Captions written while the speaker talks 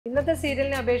ഇന്നത്തെ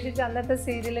സീരിയലിനെ അപേക്ഷിച്ച് അന്നത്തെ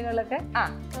സീരിയലുകളൊക്കെ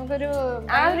നമുക്കൊരു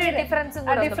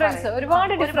ഡിഫറൻസ്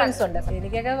ഒരുപാട് ഡിഫറൻസ് ഉണ്ട്.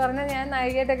 എനിക്കൊക്കെ പറഞ്ഞാൽ ഞാൻ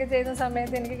നായികയായിട്ടൊക്കെ ചെയ്യുന്ന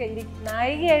സമയത്ത് എനിക്ക്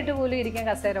നായികയായിട്ട് പോലും ഇരിക്കാൻ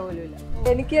കസേര പോലും ഇല്ല.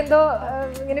 എനിക്ക് എന്തോ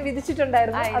ഇങ്ങനെ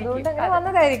വിധിച്ചിട്ടുണ്ടായിരുന്നു, അതുകൊണ്ട് അങ്ങനെ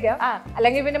വന്നതായിരിക്കാം.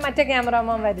 അല്ലെങ്കിൽ പിന്നെ മറ്റേ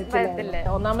ക്യാമറാമാൻ വരത്തില്ല.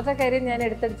 ഒന്നാമത്തെ കാര്യം ഞാൻ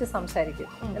എടുത്തടിച്ച് സംസാരിക്കും.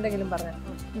 എന്തെങ്കിലും പറഞ്ഞാൽ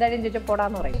എന്തായാലും ചോദിച്ചാൽ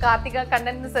പോടാന്ന് പറയും. കാർത്തിക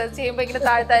കണ്ണൻ സെർച്ച് ചെയ്യുമ്പോൾ ഇങ്ങനെ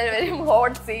താഴെ വരും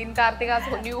hot scene, Karthika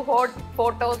new hot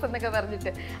photos എന്നൊക്കെ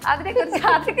പറഞ്ഞിട്ട് അതിനെ കുറിച്ച്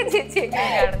കാർത്തിക ചേച്ചി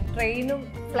എങ്ങനെയാണ്? ട്രെയിനും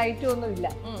ഫ്ലൈറ്റും ഒന്നും ഇല്ല,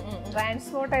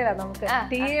 ട്രാൻസ്പോർട്ടേലാണ്. നമുക്ക്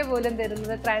ടിയെ പോലും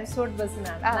തരുന്നത് ട്രാൻസ്പോർട്ട്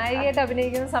ബസ്സിനാണ്. നായികയായിട്ട്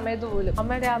അഭിനയിക്കുന്ന സമയത്ത് പോലും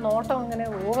അമ്മയുടെ ആ നോട്ടം അങ്ങനെ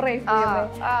ഓവറായി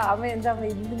പോകുന്നത്, അമ്മ എന്താ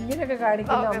ഇങ്ങനെയൊക്കെ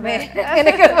കാണിക്കുന്നു അമ്മേ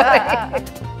അങ്ങനെയൊക്കെ പറയും.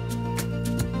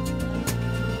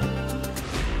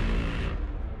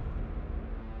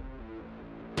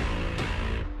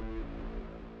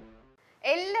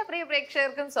 എല്ലാ പ്രിയ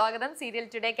പ്രേക്ഷകർക്കും സ്വാഗതം സീരിയൽ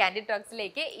ടുഡേ കാൻഡിഡ്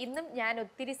ടോക്സിലേക്ക്. ഇന്നും ഞാൻ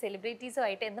ഒത്തിരി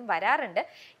സെലിബ്രിറ്റീസുമായിട്ട് എന്നും വരാറുണ്ട്.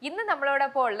 ഇന്ന്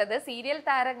നമ്മളോടൊപ്പം ഉള്ളത് സീരിയൽ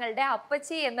താരങ്ങളുടെ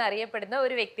അപ്പച്ചി എന്നറിയപ്പെടുന്ന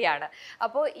ഒരു വ്യക്തിയാണ്.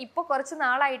 അപ്പോൾ ഇപ്പോൾ കുറച്ച്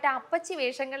നാളായിട്ട് അപ്പച്ചി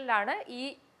വേഷങ്ങളിലാണ് ഈ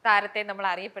താരത്തെ നമ്മൾ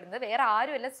അറിയപ്പെടുന്നത്. വേറെ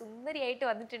ആരുമല്ല, സുന്ദരിയായിട്ട്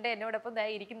വന്നിട്ടുണ്ട്. എന്നോടൊപ്പം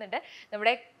ഇരിക്കുന്നുണ്ട്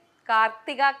നമ്മുടെ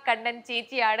കാർത്തിക കണ്ണൻ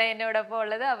ചേച്ചിയാണ് എന്നോടൊപ്പം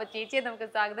ഉള്ളത്. അപ്പോൾ ചേച്ചിയെ നമുക്ക്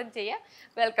സ്വാഗതം ചെയ്യാം.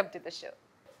 Welcome to the show.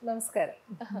 നമസ്കാരം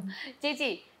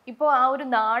ചേച്ചി. ഇപ്പോൾ ആ ഒരു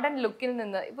നാടൻ ലുക്കിൽ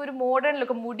നിന്ന് ഇപ്പോൾ ഒരു മോഡേൺ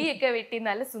ലുക്ക്, മുടിയൊക്കെ വെട്ടി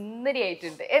നല്ല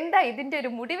സുന്ദരിയായിട്ടുണ്ട്. എന്താ ഇതിന്റെ ഒരു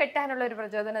മുടി വെട്ടാനുള്ള ഒരു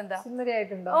പ്രചോദനം എന്താ?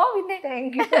 സുന്ദരിയായിട്ടുണ്ടോ? ഓ പിന്നെ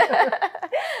താങ്ക് യു.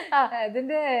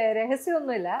 ഇതിന്റെ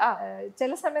രഹസ്യമൊന്നുമില്ല.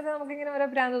 ചില സമയത്ത് നമുക്ക് ഇങ്ങനെ ഓരോ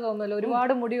ഭ്രാന്ത് തോന്നുമല്ലോ,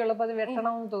 ഒരുപാട് മുടിയുള്ളപ്പോ അത്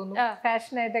വെട്ടണമെന്ന് തോന്നും.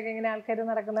 ഫാഷനായിട്ടൊക്കെ ഇങ്ങനെ ആൾക്കാർ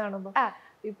നടക്കുന്ന കാണുമ്പോ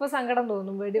ഇപ്പൊ സങ്കടം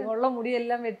തോന്നും. ഉള്ള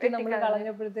മുടിയെല്ലാം വെട്ടി നമ്മൾ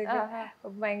കളഞ്ഞപ്പോഴത്തേക്ക്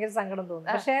ഭയങ്കര സങ്കടം തോന്നും.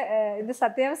 പക്ഷെ ഇത്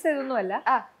സത്യാവസ്ഥ ഇതൊന്നുമല്ല.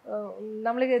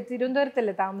 നമ്മള്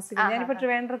തിരുവനന്തപുരത്തല്ലേ താമസിക്കുന്നത്, ഞാനിപ്പോ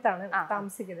ട്രിവാൻഡ്രത്താണ്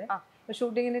താമസിക്കുന്നത്.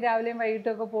 ഷൂട്ടിങ്ങിന് രാവിലെയും വൈകിട്ടും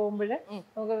ഒക്കെ പോകുമ്പോൾ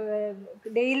നമുക്ക്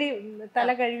ഡെയിലി തല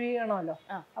കഴുകണമല്ലോ.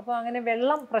 അപ്പൊ അങ്ങനെ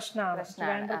വെള്ളം പ്രശ്നമാണ്.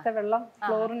 ട്രിവാൻഡ്രത്തെ വെള്ളം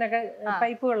ഫ്ലോറിനൊക്കെ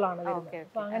പൈപ്പ് വെള്ളമാണ് വരുന്നത്.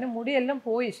 അപ്പൊ അങ്ങനെ മുടിയെല്ലാം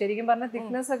പോയി, ശരിക്കും പറഞ്ഞ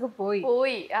തിക്നെസ് ഒക്കെ പോയി.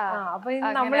 അപ്പൊ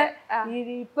നമ്മള്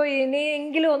ഇപ്പൊ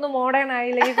ഇനിയെങ്കിലും ഒന്ന് മോഡേൺ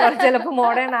ആയില്ലെങ്കിൽ ചിലപ്പോ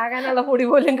മോഡേൺ ആകാനുള്ള മുടി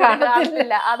പോലും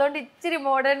കാണത്തില്ല. അതുകൊണ്ട് ഇച്ചിരി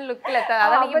മോഡേൺ ലുക്കിലെത്താൻ.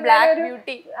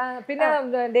 പിന്നെ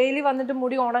ഡെയിലി വന്നിട്ട്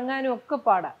മുടി ഉണങ്ങാനും ഒക്കെ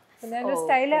പാടാ. ഞാനൊരു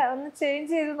സ്റ്റൈല് ഒന്ന്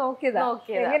ചേഞ്ച് ചെയ്ത് നോക്കിയതാ,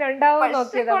 എങ്ങനെ ഉണ്ടാവും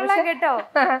നോക്കിയതാ.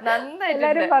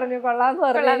 എല്ലാരും പറഞ്ഞു കൊള്ളാന്ന്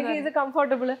പറഞ്ഞു. എനിക്ക് ഇത്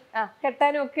കംഫർട്ടബിള്,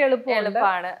 കെട്ടാനും ഒക്കെ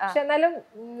എളുപ്പമാണ്. പക്ഷെ എന്നാലും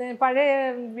പഴയ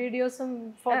വീഡിയോസും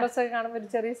ഫോട്ടോസും ഒക്കെ കാണുമ്പോൾ ഒരു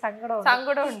ചെറിയ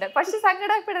സങ്കടമുണ്ട്. പക്ഷെ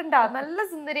സങ്കടപ്പെടണ്ട, നല്ല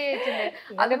സുന്ദരിയായിട്ടുണ്ട്.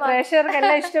 അത്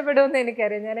പ്രേക്ഷകർക്കെല്ലാം ഇഷ്ടപ്പെടുമെന്ന്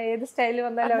എനിക്കറിയാം. ഞാൻ ഏത് സ്റ്റൈല്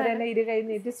വന്നാലും അവരെന്നെ ഇരു കൈ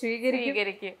നീട്ടി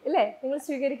സ്വീകരിക്കും. ഇല്ലേ, നിങ്ങൾ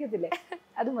സ്വീകരിക്കത്തില്ലേ?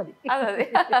 അത് മതി.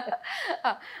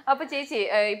 അപ്പൊ ചേച്ചി,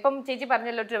 ഇപ്പം ചേച്ചി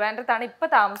പറഞ്ഞല്ലോ ട്രിവാൻഡ്രത്താണ് ഇപ്പൊ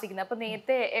താമസിക്കുന്നത്. അപ്പൊ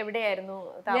നേരത്തെ എവിടെയായിരുന്നു?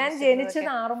 ഞാൻ ജനിച്ചത്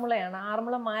ആറന്മുളയാണ്.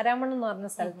 ആറന്മുള മാരാമൺ എന്ന് പറഞ്ഞ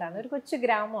സ്ഥലത്താണ്. ഒരു കൊച്ചു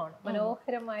ഗ്രാമമാണ്,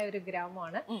 മനോഹരമായ ഒരു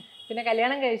ഗ്രാമമാണ്. പിന്നെ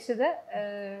കല്യാണം കഴിച്ചത്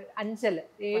അഞ്ചല്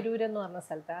ഏരൂര് എന്ന് പറഞ്ഞ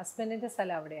സ്ഥലത്ത്, ഹസ്ബൻഡിന്റെ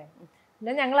സ്ഥലം അവിടെയാണ്.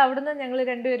 പിന്നെ ഞങ്ങൾ അവിടുന്ന് ഞങ്ങൾ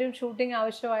രണ്ടുപേരും ഷൂട്ടിംഗ്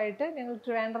ആവശ്യമായിട്ട് ഞങ്ങൾ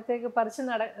ട്രിവാൻഡ്രത്തേക്ക് പറിച്ച്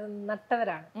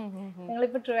നട്ടവരാണ്.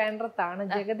 ഞങ്ങളിപ്പോ ട്രിവാൻഡ്രത്താണ്,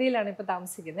 ജഗതിയിലാണ് ഇപ്പൊ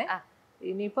താമസിക്കുന്നത്.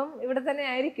 ഇനിയിപ്പം ഇവിടെ തന്നെ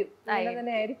ആയിരിക്കും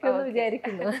എന്ന്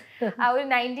വിചാരിക്കുന്നു. ആ ഒരു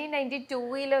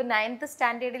 1992 9th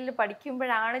സ്റ്റാൻഡേർഡിൽ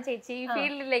പഠിക്കുമ്പോഴാണ് ചേച്ചി ഈ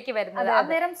ഫീൽഡിലേക്ക് വരുന്നത്.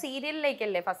 അന്നേരം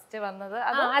സീരിയലിലേക്കല്ലേ ഫസ്റ്റ് വന്നത്?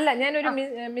 അല്ല, ഞാനൊരു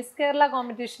മിസ് കേരള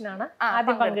കോമ്പറ്റീഷനാണ്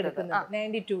ആദ്യം പങ്കെടുക്കുന്നത്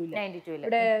 92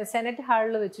 ഇവിടെ സെനറ്റ്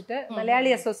ഹാളിൽ വെച്ചിട്ട്.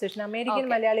 മലയാളി അസോസിയേഷൻ, അമേരിക്കൻ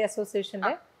മലയാളി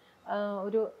അസോസിയേഷന്റെ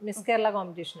ഒരു മിസ് കേരള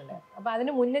കോമ്പറ്റീഷൻ ഉണ്ട്. അപ്പൊ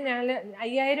അതിന് മുന്നേ ഞാൻ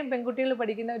 5000 പെൺകുട്ടികൾ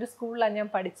പഠിക്കുന്ന ഒരു സ്കൂളിലാണ് ഞാൻ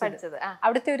പഠിച്ചത്.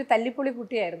 അവിടുത്തെ ഒരു തല്ലിപ്പൊളി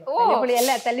കുട്ടിയായിരുന്നു.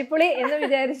 തല്ലിപ്പൊളി എന്ന്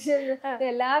വിചാരിച്ച്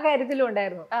എല്ലാ കാര്യത്തിലും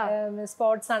ഉണ്ടായിരുന്നു.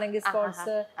 സ്പോർട്സ് ആണെങ്കിൽ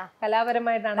സ്പോർട്സ്,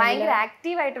 കലാപരമായിട്ടാണെങ്കിൽ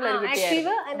ആക്റ്റീവ്,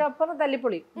 അതിന്റെ ഒപ്പം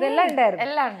തല്ലിപ്പൊളി, ഇതെല്ലാം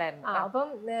ഉണ്ടായിരുന്നു. അപ്പം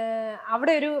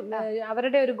അവിടെ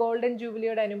അവരുടെ ഒരു ഗോൾഡൻ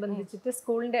ജൂബിലിയോടനുബന്ധിച്ചിട്ട്,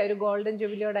 സ്കൂളിന്റെ ഒരു ഗോൾഡൻ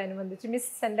ജൂബിലിയോടനുബന്ധിച്ച്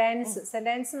മിസ്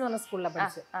സെന്റാൻസ് എന്ന് പറഞ്ഞ സ്കൂളിലാണ്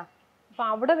പഠിച്ചത്. അപ്പൊ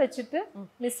അവിടെ വെച്ചിട്ട്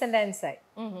മിസ് ആൻഡ് ഡാൻസ് ആയി.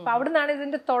 അപ്പൊ അവിടെ നിന്നാണ്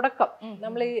ഇതിന്റെ തുടക്കം.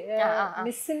 നമ്മൾ ഈ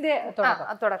മിസ്സിന്റെ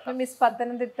തുടക്കം. മിസ്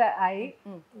പത്തനംതിട്ട ആയി,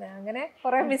 അങ്ങനെ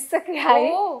കുറെ മിസ്സൊക്കെ ആയി.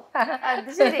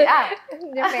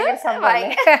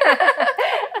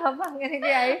 അപ്പൊ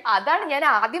അങ്ങനെയൊക്കെ ആയി. അതാണ് ഞാൻ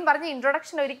ആദ്യം പറഞ്ഞ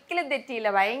ഇൻട്രൊഡക്ഷൻ ഒരിക്കലും തെറ്റിയില്ല.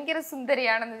 ഭയങ്കര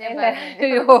സുന്ദരിയാണെന്ന് ഞാൻ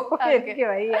എനിക്ക്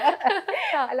വയ്യ.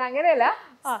 അല്ല, അങ്ങനെയല്ല,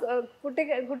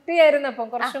 കുട്ടിയായിരുന്നപ്പം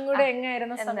കുറച്ചും കൂടെ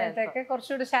എങ്ങായിരുന്ന സമയത്തൊക്കെ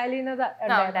കുറച്ചുകൂടി ശാലീനത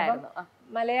ഉണ്ടായിരുന്നു.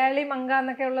 മലയാളി മങ്ക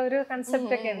എന്നൊക്കെ ഉള്ള ഒരു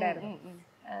കൺസെപ്റ്റ് ഒക്കെ ഉണ്ടായിരുന്നു.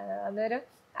 അന്നേരം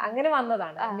അങ്ങനെ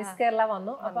വന്നതാണ്. മിസ് കേരള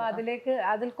വന്നു. അപ്പൊ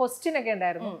അതിൽ ക്വസ്റ്റ്യൻ ഒക്കെ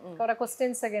ഉണ്ടായിരുന്നു, കുറെ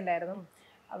ക്വസ്റ്റ്യൻസ് ഒക്കെ ഉണ്ടായിരുന്നു.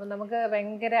 അപ്പൊ നമുക്ക്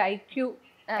ഭയങ്കര IQ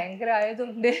ഭയങ്കര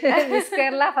ആയതുകൊണ്ട് മിസ്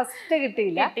കേരള ഫസ്റ്റ്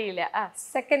കിട്ടിയില്ല,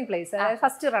 സെക്കൻഡ് പ്ലേസ്, അതായത്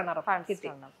ഫസ്റ്റ് റണ്ണർ കിട്ടി.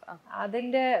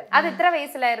 അതിന്റെ അത് എത്ര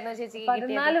വയസ്സിലായിരുന്നു ചേച്ചി?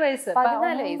 14 വയസ്സ്.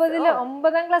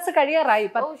 9ാം ക്ലാസ് കഴിയാറായി,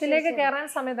 10ലേക്ക് കയറാൻ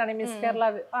സമയത്താണ് മിസ് കേരള.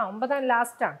 9ാം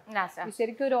ലാസ്റ്റ് ആണ്,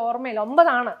 ശരിക്കും ഒരു ഓർമ്മയില്ല.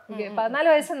 9 ആണ്, 14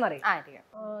 വയസ്സെന്നറിയാം.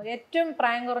 ഏറ്റവും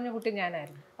പ്രായം കുറഞ്ഞ കുട്ടി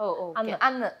ഞാനായിരുന്നു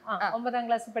അന്ന്. 9ാം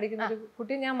ക്ലാസ്സിൽ പഠിക്കുന്ന ഒരു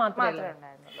കുട്ടി ഞാൻ മാത്രമേ.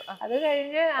 അത്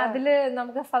കഴിഞ്ഞ് അതില്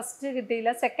നമുക്ക് ഫസ്റ്റ്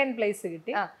കിട്ടിയില്ല, സെക്കൻഡ് പ്ലേസ്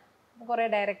കിട്ടി. കുറെ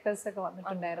ഡയറക്ടേഴ്സ് ഒക്കെ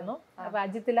വന്നിട്ടുണ്ടായിരുന്നു. അപ്പൊ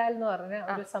അജിത് ലാൽ എന്ന് പറഞ്ഞ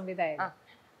ഒരു സംവിധായകൻ,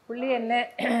 പുള്ളി എന്നെ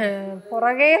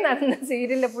പുറകെ നടന്ന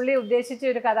സീരിയലില് പുള്ളി ഉദ്ദേശിച്ച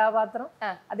ഒരു കഥാപാത്രം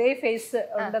അതേ ഫേസ്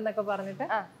ഉണ്ടെന്നൊക്കെ പറഞ്ഞിട്ട്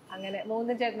അങ്ങനെ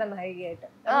 3 ചേട്ടന്റെ നായികയായിട്ട്.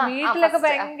 വീട്ടിലൊക്കെ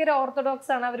ഭയങ്കര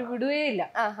ഓർത്തഡോക്സ് ആണ്, അവര് വിടുകയില്ല.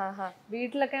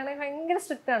 വീട്ടിലൊക്കെ ആണെങ്കിൽ ഭയങ്കര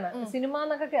സ്ട്രിക്റ്റ് ആണ്. സിനിമ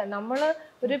എന്നൊക്കെ നമ്മള്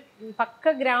ഒരു പക്ക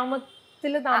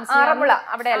ഗ്രാമത്തില്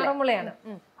ആറന്മുളയാണ്.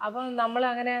 അപ്പൊ നമ്മൾ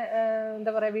അങ്ങനെ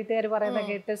എന്താ പറയാ, വീട്ടുകാർ പറയുന്ന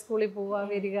കേട്ട് സ്കൂളിൽ പോവാ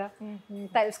വരിക.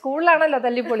 സ്കൂളിലാണല്ലോ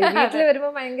തല്ലിപ്പൊളി, വീട്ടിൽ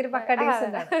വരുമ്പോ ഭയങ്കര പക്ക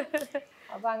ഡീസന്റ് ആണ്.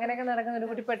 അപ്പൊ അങ്ങനെയൊക്കെ നടക്കുന്ന ഒരു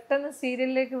കുട്ടി പെട്ടെന്ന്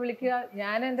സീരിയലിലേക്ക് വിളിക്കുക.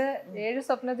 ഞാൻ എന്റെ 7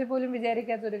 സ്വപ്നത്തിൽ പോലും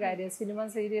വിചാരിക്കാത്ത ഒരു കാര്യം, സിനിമ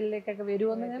സീരിയലിലേക്കൊക്കെ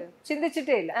വരുമെന്ന് ഞാൻ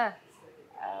ചിന്തിച്ചിട്ടേ ഇല്ല.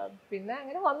 പിന്നെ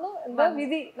അങ്ങനെ വന്നു. എന്താ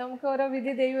വിധി, നമുക്ക് ഓരോ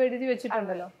വിധി ദൈവം എഴുതി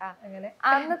വെച്ചിട്ടുണ്ടല്ലോ. അങ്ങനെ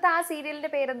അന്നത്തെ ആ സീരിയലിന്റെ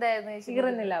പേരെന്തായിരുന്നു?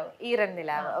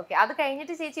 ഈറന്നിലാവ്. ഓക്കെ. അത്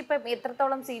കഴിഞ്ഞിട്ട് ചേച്ചി ഇപ്പൊ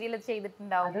എത്രത്തോളം സീരിയൽ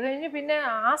ചെയ്തിട്ടുണ്ടാവും? അത് കഴിഞ്ഞ് പിന്നെ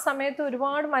ആ സമയത്ത്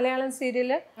ഒരുപാട് മലയാളം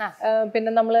സീരിയല്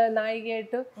പിന്നെ നമ്മള്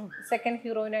നായികയായിട്ടും സെക്കൻഡ്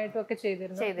ഹീറോയിനായിട്ടും ഒക്കെ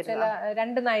ചെയ്തിരുന്നു. ചില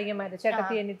 2 നായികമാര്,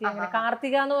 ചേട്ടത്തി അനിയത്തി, അങ്ങനെ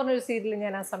കാർത്തിക എന്ന് പറഞ്ഞൊരു സീരിയൽ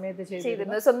ഞാൻ ആ സമയത്ത്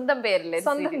ചെയ്തിരുന്നു. സ്വന്തം പേരില്.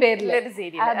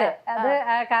 അതെ, അത്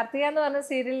കാർത്തിക എന്ന് പറഞ്ഞ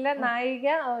സീരിയലിലെ നായിക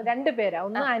 2 പേരാ.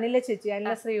 ഒന്ന് അനില ചേച്ചി, അനില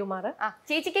ശ്രീകുമാർ.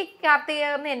 ചേച്ചിക്ക് കാർത്തിക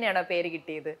തന്നെയാണോ പേര്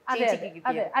കിട്ടിയത്?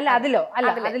 അല്ല,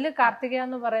 അതില് കാർത്തിക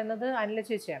എന്ന് പറയുന്നത് അനില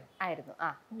ചേച്ചിയാണ് ആയിരുന്നു.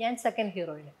 ഞാൻ സെക്കൻഡ്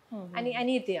ഹീറോയിന്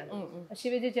അനിയത്തിയാണ്.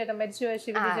 ശിവജി ചേട്ടൻ, മരിച്ചുപോയ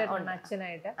ശിവജി ചേട്ടൻ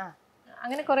അച്ഛനായിട്ട്.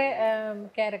 അങ്ങനെ കുറെ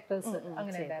ക്യാരക്ടേഴ്സ്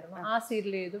അങ്ങനെ ഉണ്ടായിരുന്നു. ആ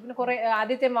സീരിയൽ ചെയ്തു. പിന്നെ കുറെ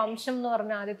ആദ്യത്തെ വംശം എന്ന്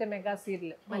പറഞ്ഞ ആദ്യത്തെ മെഗാ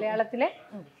സീരിയൽ, മലയാളത്തിലെ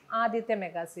ആദ്യത്തെ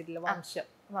മെഗാ സീരിയൽ വംശം.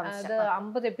 അത്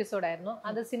 50 എപ്പിസോഡായിരുന്നു.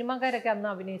 അത് സിനിമാക്കാരൊക്കെ അന്ന്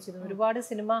അഭിനയിച്ചിരുന്നു. ഒരുപാട്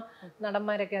സിനിമ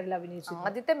നടന്മാരൊക്കെ അതിൽ അഭിനയിച്ചിരുന്നു.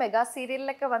 ആദ്യത്തെ മെഗാ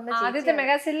സീരിയലിലൊക്കെ വന്ന ആദ്യത്തെ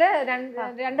മെഗാ സീരിയല്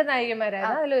 2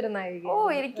 നായികമാരായിരുന്നു, അതിലൊരു നായിക. ഓ,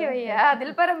 എനിക്ക് വയ്യ,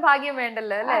 അതിൽ പരം ഭാഗ്യം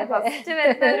വേണ്ടല്ലോ അല്ലേ.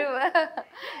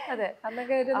 അതെ,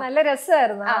 അന്നൊക്കെ ഒരു നല്ല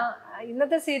രസമായിരുന്നു.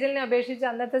 ഇന്നത്തെ സീരിയലിനെ അപേക്ഷിച്ച്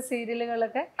അന്നത്തെ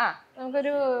സീരിയലുകളൊക്കെ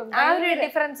നമുക്കൊരു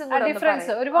ഡിഫറൻസ്,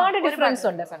 ഒരുപാട് ഡിഫറൻസ്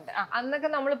ഉണ്ട്. അന്നൊക്കെ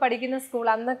നമ്മൾ പഠിക്കുന്ന സ്കൂൾ,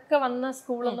 അന്നൊക്കെ വന്ന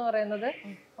സ്കൂൾ എന്ന് പറയുന്നത്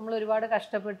നമ്മൾ ഒരുപാട്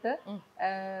കഷ്ടപ്പെട്ട്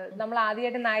നമ്മൾ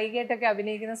ആദ്യമായിട്ട് നായികയായിട്ടൊക്കെ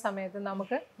അഭിനയിക്കുന്ന സമയത്ത്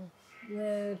നമുക്ക്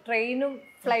ട്രെയിനും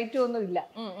ഫ്ലൈറ്റും ഒന്നും ഇല്ല,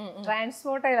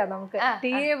 ട്രാൻസ്പോർട്ടല്ല. നമുക്ക്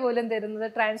TA പോലും തരുന്നത്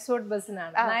ട്രാൻസ്പോർട്ട്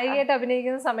ബസ്സിനാണ് നായികയായിട്ട്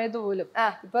അഭിനയിക്കുന്ന സമയത്ത് പോലും.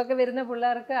 ഇപ്പൊ ഒക്കെ വരുന്ന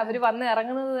പിള്ളേർക്ക് അവര് വന്ന്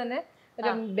ഇറങ്ങുന്നത് തന്നെ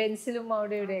ഒരു ബെൻസിലും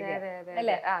അവിടെ ഇവിടെയൊക്കെ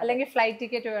അല്ലെ, അല്ലെങ്കിൽ ഫ്ലൈറ്റ്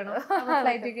ടിക്കറ്റ് വേണം,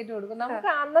 ഫ്ലൈറ്റ് ടിക്കറ്റ് കൊടുക്കും. നമുക്ക്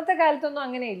അന്നത്തെ കാലത്തൊന്നും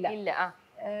അങ്ങനെ ഇല്ല.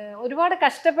 ഒരുപാട്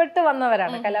കഷ്ടപ്പെട്ട്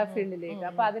വന്നവരാണ് കലാ ഫീൽഡിലേക്ക്.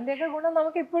 അപ്പൊ അതിന്റെയൊക്കെ ഗുണം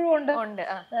നമുക്ക് ഇപ്പോഴും ഉണ്ട്.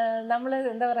 നമ്മള്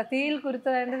എന്താ പറയാ, തീയിൽ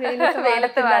കുരുത്തതായിട്ട്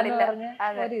വെയിലത്ത് പറഞ്ഞ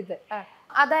ഒരിത്.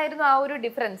 അതായിരുന്നു ആ ഒരു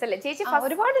ഡിഫറൻസ് അല്ലേ ചേച്ചി?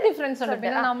 ഒരുപാട് ഡിഫറൻസ് ഉണ്ട്.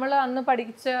 പിന്നെ നമ്മൾ അന്ന്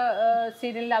പഠിച്ച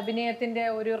സീരിയലിലെ അഭിനയത്തിന്റെ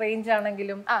ഒരു റേഞ്ച്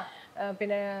ആണെങ്കിലും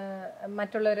പിന്നെ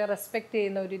മറ്റുള്ളവരെ റെസ്പെക്ട്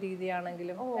ചെയ്യുന്ന ഒരു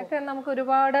രീതിയാണെങ്കിലും ഒക്കെ നമുക്ക്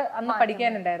ഒരുപാട് അന്ന്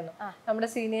പഠിക്കാനുണ്ടായിരുന്നു. നമ്മുടെ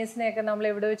സീനിയേഴ്സിനെയൊക്കെ നമ്മൾ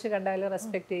എവിടെ വെച്ച് കണ്ടാലും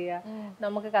റെസ്പെക്ട് ചെയ്യുക.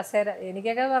 നമുക്ക് കസേര,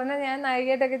 എനിക്കൊക്കെ പറഞ്ഞാൽ ഞാൻ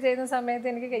നായികയായിട്ടൊക്കെ ചെയ്യുന്ന സമയത്ത്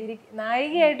എനിക്ക്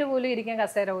നായികയായിട്ട് പോലും ഇരിക്കാൻ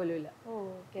കസേര പോലും ഇല്ല,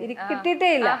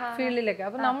 കിട്ടിയിട്ടേ ഇല്ല ഫീൽഡിലൊക്കെ.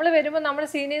 അപ്പൊ നമ്മൾ വരുമ്പോൾ നമ്മുടെ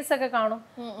സീനിയേഴ്സ് ഒക്കെ കാണും.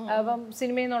 അപ്പം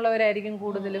സിനിമയിൽ നിന്നുള്ളവരായിരിക്കും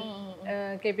കൂടുതലും,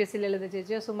 KPSC ലളിത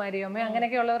ചേച്ചിയോ സുമാരിയമ്മ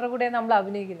അങ്ങനെയൊക്കെ ഉള്ളവരുടെ കൂടെ നമ്മൾ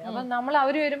അഭിനയിക്കുന്നത്. അപ്പൊ നമ്മൾ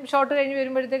അവർ വരും, ഷോട്ട് കഴിഞ്ഞ്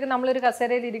വരുമ്പോഴത്തേക്ക് നമ്മളൊരു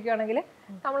കസേരയിൽ ഇരിക്കുകയാണെങ്കിൽ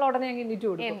നമ്മൾ ഉടനെ അങ്ങ് എണ്ണീറ്റ്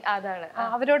കൊടുക്കും.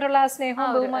 അവരോടുള്ള ആ സ്നേഹവും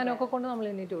ബഹുമാനവും ഒക്കെ കൊണ്ട് നമ്മൾ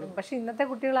എണ്ണീറ്റ് കൊടുക്കും. പക്ഷെ ഇന്നത്തെ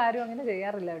കുട്ടികൾ ആരും അങ്ങനെ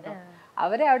ചെയ്യാറില്ല കേട്ടോ.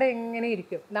 അവരെ അവിടെ എങ്ങനെ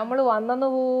ഇരിക്കും, നമ്മൾ വന്നെന്ന്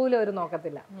പോലും അവർ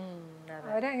നോക്കത്തില്ല,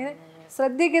 അവരങ്ങനെ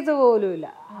ശ്രദ്ധിക്കത്ത് പോലും ഇല്ല.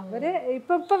 അവര്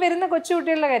ഇപ്പൊ വരുന്ന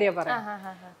കൊച്ചുകുട്ടികളുടെ കാര്യം പറയാം,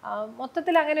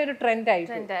 മൊത്തത്തിൽ അങ്ങനെ ഒരു ട്രെൻഡ് ആയി.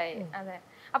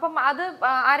 അപ്പം അത്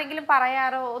ആരെങ്കിലും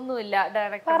പറയാറോ ഒന്നുമില്ല?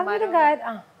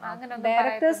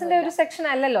 ഡയറക്ടേഴ്സിന്റെ ഒരു സെക്ഷൻ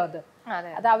അല്ലല്ലോ അത്.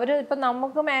 അത് അവര് ഇപ്പൊ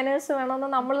നമുക്ക് മാനേഴ്സ് വേണമെന്ന്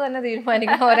നമ്മൾ തന്നെ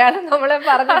തീരുമാനിക്കണം. ഒരാൾ നമ്മളെ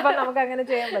പറഞ്ഞപ്പോ നമുക്ക് അങ്ങനെ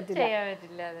ചെയ്യാൻ പറ്റില്ല.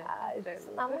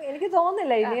 എനിക്ക്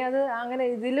തോന്നുന്നില്ല ഇനി അത് അങ്ങനെ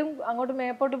ഇതിലും അങ്ങോട്ട്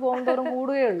മേപ്പോട്ട് പോകുന്നതോറും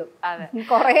കൂടുകയുള്ളൂ,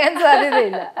 കുറയാൻ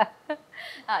സാധ്യതയില്ല.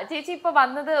 ചേച്ചി ഇപ്പൊ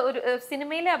വന്നത് ഒരു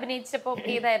സിനിമയിൽ അഭിനയിച്ചപ്പോ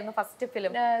ഏതായിരുന്നു ഫസ്റ്റ്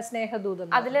ഫിലിം? സ്നേഹദൂതം.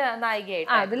 അതില്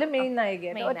നായികയായിട്ട്, അതില് മെയിൻ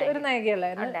നായികയായിട്ട് ഒരു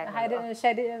നായികയുള്ളായിരുന്നു.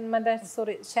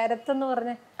 ശരത് എന്ന്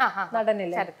പറഞ്ഞ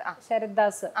നടനില്ലേ, ശരത്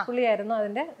ദാസ്, പുള്ളിയായിരുന്നു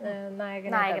അതിന്റെ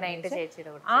നായകനായിട്ട്.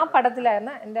 ആ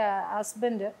പടത്തിലായിരുന്നു എന്റെ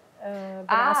ഹസ്ബൻഡ്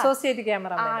അസോസിയേറ്റ്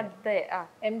ക്യാമറമാൻ.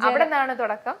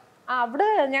 തുടക്കം അവിടെ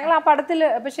ഞങ്ങൾ ആ പടത്തില്,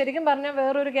 അപ്പൊ ശരിക്കും പറഞ്ഞാൽ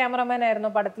വേറൊരു ക്യാമറമാൻ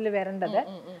ആയിരുന്നു പടത്തിൽ വരേണ്ടത്.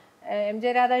 MJ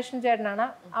രാധാകൃഷ്ണൻ ചേട്ടനാണ്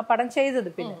ആ പടം ചെയ്തത്.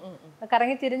 പിന്നെ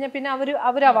കറങ്ങി തിരിഞ്ഞ പിന്നെ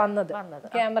അവരാ വന്നത്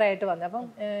ക്യാമറ ആയിട്ട് വന്നത്. അപ്പം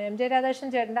എം ജെ രാധാകൃഷ്ണൻ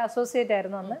ചേട്ടന്റെ അസോസിയേറ്റ്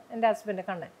ആയിരുന്നു അന്ന് എന്റെ ഹസ്ബൻഡ്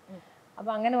കണ്ണൻ. അപ്പൊ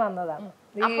അങ്ങനെ വന്നതാണ്.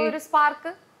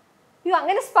 അയ്യോ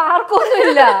അങ്ങനെ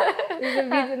സ്പാർക്കൊന്നുമില്ല.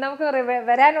 നമുക്ക്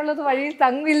വരാനുള്ളത് വഴിയിൽ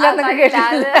തങ്ങില്ല എന്നൊക്കെ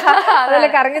കേട്ടിട്ടില്ല. അതുപോലെ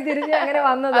കറങ്ങി തിരിഞ്ഞ് അങ്ങനെ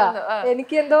വന്നതാ.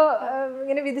 എനിക്ക് എന്തോ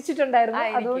ഇങ്ങനെ വിധിച്ചിട്ടുണ്ടായിരുന്നു,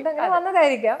 അതുകൊണ്ട് അങ്ങനെ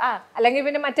വന്നതായിരിക്കാം. അല്ലെങ്കിൽ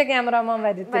പിന്നെ മറ്റേ ക്യാമറമാൻ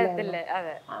വരത്തില്ല.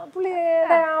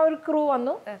 പുള്ളിയുടെ ആ ഒരു ക്രൂ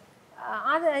വന്നു.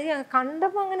 അത്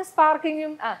കണ്ടപ്പോ അങ്ങനെ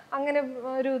സ്പാർക്കിങ്ങും അങ്ങനെ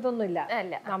ഒരു ഇതൊന്നും ഇല്ല.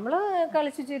 നമ്മള്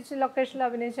കളിച്ച് ചിരിച്ച് ലൊക്കേഷനിൽ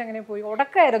അഭിനയിച്ച് അങ്ങനെ പോയി.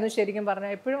 ഉടക്കായിരുന്നു ശരിക്കും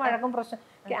പറഞ്ഞാൽ. എപ്പോഴും വഴക്കം പ്രശ്നം.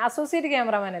 അസോസിയേറ്റ്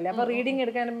ക്യാമറമാൻ അല്ലേ, അപ്പൊ റീഡിങ്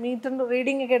എടുക്കാൻ മീറ്റർ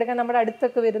റീഡിംഗ് ഒക്കെ എടുക്കാൻ നമ്മുടെ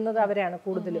അടുത്തൊക്കെ വരുന്നത് അവരാണ്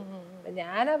കൂടുതലും.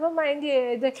 ഞാനപ്പോ മൈൻഡ്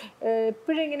ചെയ്ത്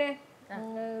എപ്പോഴും ഇങ്ങനെ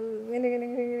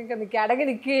അടങ്ങി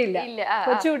നിൽക്കുകയില്ല.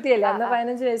 കൊച്ചുകുട്ടിയല്ലേ, അന്ന്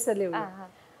 15 വയസ്സല്ലേ ഉള്ളൂ.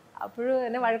 അപ്പോഴും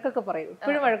എന്നെ വഴക്കൊക്കെ പറയും,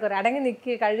 ഇപ്പോഴും വഴക്ക് പറയും, അടങ്ങി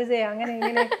നിൽക്കുക കഴുതേ അങ്ങനെ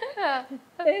ഇങ്ങനെ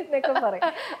എന്നൊക്കെ പറയും.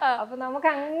 അപ്പൊ നമുക്ക്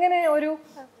അങ്ങനെ ഒരു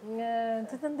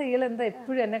എന്താ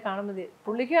എപ്പോഴും എന്നെ കാണുന്നത്.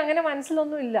 പുള്ളിക്കും അങ്ങനെ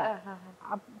മനസ്സിലൊന്നും ഇല്ല,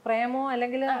 പ്രേമോ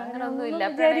അല്ലെങ്കിൽ അങ്ങനെ ഒന്നും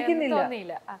വിചാരിക്കുന്നില്ല.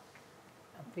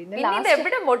 പിന്നെ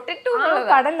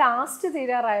പടം ലാസ്റ്റ്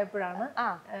തീരാറായപ്പോഴാണ്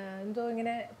എന്തോ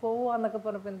ഇങ്ങനെ പോവാന്നൊക്കെ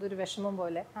പറഞ്ഞപ്പോ എന്തോ ഒരു വിഷമം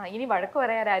പോലെ. ഇനി വഴക്ക്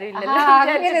പറയാൻ ആരും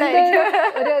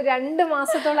ഒരു 2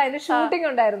 മാസത്തോളം അതിന്റെ ഷൂട്ടിംഗ്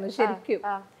ഉണ്ടായിരുന്നു ശരിക്കും.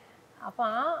 അപ്പൊ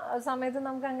ആ സമയത്ത്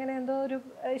നമുക്ക് അങ്ങനെ എന്തോ ഒരു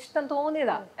ഇഷ്ടം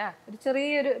തോന്നിയതാ. ഒരു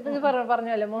ചെറിയൊരു ഇത്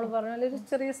പറഞ്ഞല്ലേ, മോള് പറഞ്ഞ പോലെ ഒരു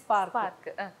ചെറിയ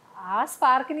സ്പാർക്ക്. ആ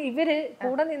സ്പാർക്കിന് ഇവര്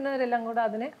കൂടെ നിന്നവരെല്ലാം കൂടെ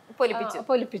അതിനെ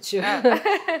പൊലിപ്പിച്ചു.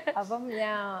 അപ്പം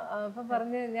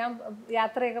ഞാൻ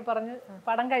യാത്രയൊക്കെ പറഞ്ഞ്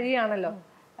പടം കഴിയാണല്ലോ,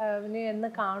 ഇനി എന്ന്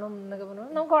കാണും എന്നൊക്കെ പറഞ്ഞു.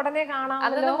 നമുക്ക് ഉടനെ കാണാം.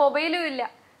 മൊബൈലും ഇല്ല,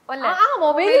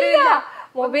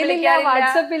 മൊബൈലില്ല,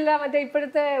 വാട്സപ്പില്ല, മറ്റേ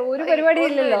ഇപ്പോഴത്തെ ഒരു പരിപാടി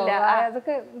ഇല്ലല്ലോ.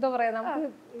 അതൊക്കെ എന്താ പറയാ, നമുക്ക്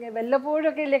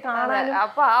വല്ലപ്പോഴൊക്കെ ഇല്ലേ കാണാനും.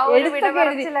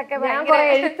 ഞാൻ കുറെ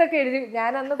എഴുത്തൊക്കെ എഴുതി.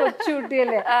 ഞാൻ അന്ന്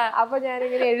കൊച്ചുകുട്ടിയല്ലേ, അപ്പൊ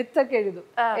ഞാനിങ്ങനെ എഴുത്തൊക്കെ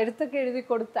എഴുതി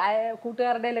കൊടുത്ത്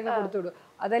കൂട്ടുകാരുടെയിലൊക്കെ കൊടുത്തുവിടും.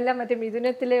 അതെല്ലാം മറ്റേ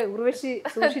മിഥുനത്തിലെ ഉർവശി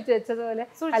സൂക്ഷിച്ചു വെച്ചതുപോലെ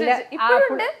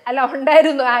അല്ല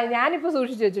ഉണ്ടായിരുന്നു. ഞാനിപ്പോ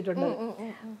സൂക്ഷിച്ചു വെച്ചിട്ടുണ്ട്.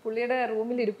 പുള്ളിയുടെ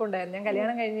റൂമിൽ ഇരിപ്പുണ്ടായിരുന്നു. ഞാൻ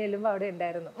കല്യാണം കഴിഞ്ഞ് ചെല്ലുമ്പോ അവിടെ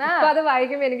ഉണ്ടായിരുന്നു. അപ്പൊ അത്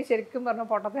വായിക്കുമ്പോ എനിക്ക് ശരിക്കും പറഞ്ഞ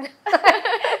പൊട്ടത്തെ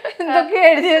എന്തൊക്കെ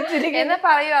എഴുതി വെച്ചിരിക്കുന്നു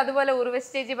പറയൂ. അതുപോലെ ഉർവശി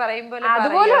ചേച്ചി പറയുമ്പോൾ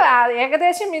അതുപോലെ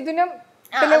ഏകദേശം മിഥുനം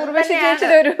ഉർവശി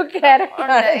ചേച്ചിയുടെ ഒരു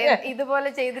ക്യാരക്ടറാണ്. ഇതുപോലെ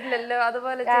ചെയ്തില്ലല്ലോ,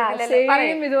 അതുപോലെ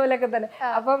ഇതുപോലൊക്കെ തന്നെ.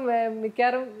 അപ്പം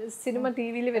മിക്കവാറും സിനിമ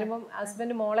ടിവിയിൽ വരുമ്പം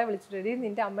ഹസ്ബൻഡ് മോളെ വിളിച്ചിട്ട്,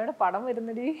 നിന്റെ അമ്മയുടെ പടം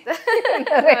വരുന്നടി.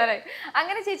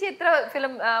 അങ്ങനെ ചേച്ചി എത്ര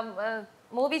ഫിലിം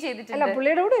മൂവി ചെയ്തിട്ടില്ല?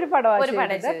 പുള്ളിയുടെ കൂടെ ഒരു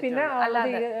പടമാണ്. പിന്നെ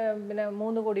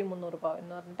 3 കോടി 300 പവൻ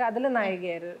എന്ന് പറഞ്ഞിട്ട് അതില്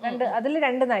നായികയായിരുന്നു. അതില്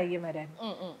 2 നായികമാരായിരുന്നു,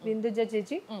 ബിന്ദുജ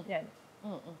ചേച്ചി ഞാൻ.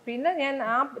 പിന്നെ ഞാൻ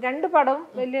ആ 2 പടവും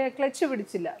വലിയ ക്ലച്ച്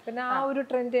പിടിച്ചില്ല. പിന്നെ ആ ഒരു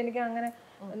ട്രെൻഡ് എനിക്ക് അങ്ങനെ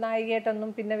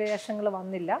നായികയായിട്ടൊന്നും പിന്നെ വേഷങ്ങൾ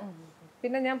വന്നില്ല.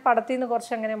 പിന്നെ ഞാൻ പടത്തിൽ നിന്ന്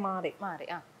കുറച്ച് അങ്ങനെ മാറി.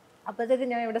 അപ്പോഴത്തേക്ക്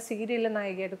ഞാൻ ഇവിടെ സീരിയലിലെ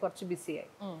നായികയായിട്ട് കുറച്ച് ബിസിയായി.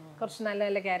 കുറച്ച് നല്ല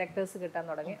നല്ല ക്യാരക്ടേഴ്സ് കിട്ടാൻ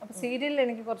തുടങ്ങി. അപ്പൊ സീരിയലിൽ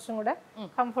എനിക്ക് കുറച്ചും കൂടെ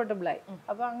കംഫർട്ടബിൾ ആയി.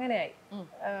 അപ്പൊ അങ്ങനെയായി.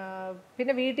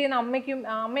 പിന്നെ വീട്ടിൽ നിന്ന്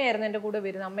അമ്മയായിരുന്നു എൻ്റെ കൂടെ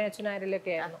വരുന്നത്. അമ്മയും അച്ഛനും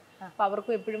ആരെങ്കിലൊക്കെ ആയിരുന്നു. അപ്പൊ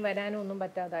അവർക്കും എപ്പോഴും വരാനും ഒന്നും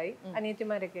പറ്റാതായി.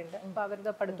 അനിയത്തിമാരൊക്കെ ഉണ്ട്. അപ്പൊ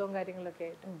അവരുടെ പഠിത്തവും കാര്യങ്ങളൊക്കെ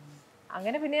ആയിട്ട്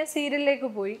അങ്ങനെ പിന്നെ ഞാൻ സീരിയലിലേക്ക്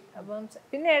പോയി. അപ്പം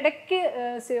പിന്നെ ഇടയ്ക്ക്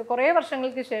കുറേ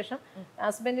വർഷങ്ങൾക്ക് ശേഷം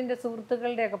ഹസ്ബൻഡിന്റെ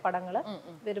സുഹൃത്തുക്കളുടെ ഒക്കെ പടങ്ങൾ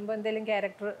വരുമ്പോൾ എന്തെങ്കിലും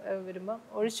ക്യാരക്ടർ വരുമ്പോൾ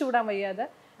ഒഴിച്ചുകൂടാൻ വയ്യാതെ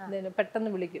പെട്ടെന്ന്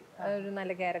വിളിക്കും, ഒരു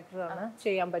നല്ല ക്യാരക്ടറാണ്,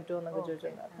 ചെയ്യാൻ പറ്റുമോ എന്നൊക്കെ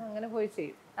ചോദിച്ചിട്ടുണ്ട്. അപ്പൊ അങ്ങനെ പോയി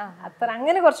ചെയ്യും.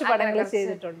 അങ്ങനെ കുറച്ച് പടങ്ങൾ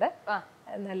ചെയ്തിട്ടുണ്ട്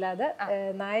എന്നല്ലാതെ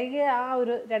നായിക ആ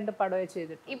ഒരു 2 പടമേ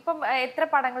ചെയ്തിട്ടുണ്ട്. ഇപ്പം എത്ര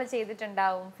പടങ്ങൾ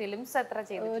ചെയ്തിട്ടുണ്ടാവും? ഫിലിംസ് എത്ര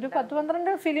ചെയ്തു? ഒരു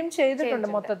 10-12 ഫിലിം ചെയ്തിട്ടുണ്ട്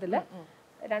മൊത്തത്തില്.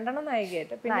 2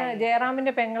 നായികയായിട്ട്. പിന്നെ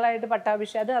ജയറാമിന്റെ പെങ്ങളായിട്ട്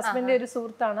പട്ടാഭിഷേകം, അത് ഹസ്ബൻഡിന്റെ ഒരു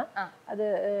സുഹൃത്താണ് അത്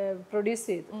പ്രൊഡ്യൂസ്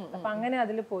ചെയ്തു. അപ്പൊ അങ്ങനെ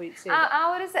അതിൽ പോയി.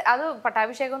 അത്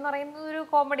പട്ടാഭിഷേകം എന്ന് പറയുന്നത് ഒരു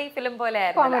കോമഡി ഫിലിം പോലെ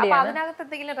ആയിരുന്നു. അതിനകത്ത്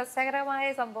എന്തെങ്കിലും രസകരമായ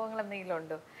സംഭവങ്ങൾ എന്തെങ്കിലും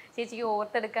ഉണ്ടോ ചേച്ചിക്ക്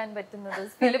ഓർത്തെടുക്കാൻ പറ്റുന്നത്?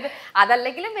 ഫിലിം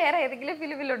അതല്ലെങ്കിലും വേറെ ഏതെങ്കിലും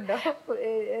ഫിലിമിലുണ്ടോ?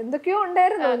 എന്തൊക്കെയോ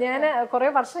ഉണ്ടായിരുന്നു. ഞാൻ കുറെ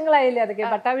വർഷങ്ങളായില്ലേ അതൊക്കെ.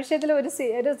 പട്ടാഭിഷേകത്തിൽ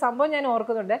ഒരു സംഭവം ഞാൻ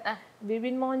ഓർക്കുന്നുണ്ട്.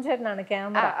 ബിപിൻ മോഹൻ ചേട്ടനാണ്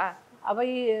ക്യാമറ. അപ്പൊ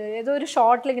ഈ ഏതോ ഒരു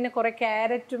ഷോട്ടിൽ ഇങ്ങനെ കുറെ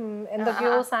ക്യാരറ്റും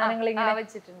എന്തൊക്കെയോ സാധനങ്ങൾ ഇങ്ങനെ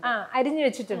അരിഞ്ഞു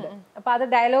വെച്ചിട്ടുണ്ട്. അപ്പൊ അത്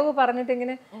ഡയലോഗ് പറഞ്ഞിട്ട്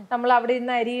ഇങ്ങനെ നമ്മൾ അവിടെ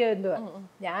ഇന്ന് അരിയോ എന്തോ.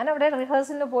 ഞാൻ അവിടെ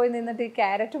റിഹേഴ്സലിന് പോയി നിന്നിട്ട് ഈ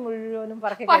ക്യാരറ്റ് മുഴുവനും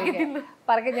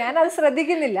പറക്കി ഞാനത്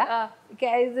ശ്രദ്ധിക്കുന്നില്ല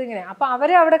ഇതിങ്ങനെ. അപ്പൊ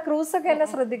അവര് അവിടെ ക്രൂസൊക്കെ എന്നെ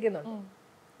ശ്രദ്ധിക്കുന്നുണ്ട്.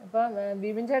 അപ്പൊ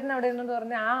ബിപിൻ ചേട്ടൻ അവിടെ നിന്നോട്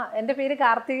പറഞ്ഞു, എന്റെ പേര്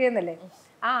കാർത്തിക എന്നല്ലേ,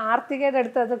 ആ ആർത്തികയുടെ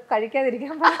അടുത്ത് അത്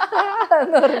കഴിക്കാതിരിക്കാൻ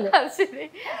എന്ന് പറഞ്ഞു.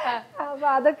 അപ്പൊ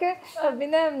അതൊക്കെ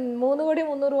പിന്നെ 3 കോടി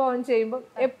 300 പവൻ ചെയ്യുമ്പോ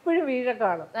എപ്പോഴും വീഴൊക്കെ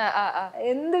കാണും.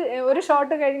 ഒരു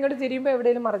ഷോട്ട് കഴിഞ്ഞോട്ട് തിരിയുമ്പോ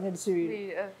എവിടെയെങ്കിലും മറിഞ്ഞടിച്ചു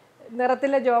വീഴും.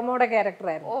 നിറത്തിലെ ജോമോടെ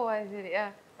ക്യാരക്ടറായിരുന്നു.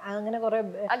 അങ്ങനെ കുറെ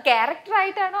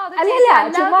അല്ലല്ല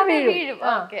ചുമ്മാ വീഴും.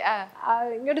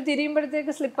 ഇങ്ങോട്ട്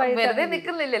തിരിയുമ്പോഴത്തേക്ക് സ്ലിപ്പായി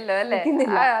നിൽക്കുന്നില്ലല്ലോ അല്ലേ.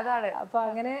 അപ്പൊ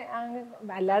അങ്ങനെ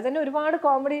അല്ലാതെ തന്നെ ഒരുപാട്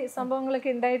കോമഡി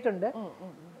സംഭവങ്ങളൊക്കെ ഉണ്ടായിട്ടുണ്ട്.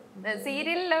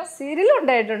 സീരിയലും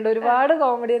ഉണ്ടായിട്ടുണ്ട് ഒരുപാട്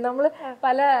കോമഡി. നമ്മൾ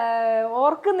പല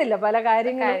ഓർക്കുന്നില്ല പല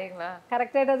കാര്യങ്ങളും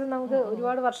കറക്റ്റായിട്ട്. അത് നമുക്ക്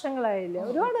ഒരുപാട് വർഷങ്ങളായില്ല.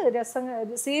 ഒരുപാട്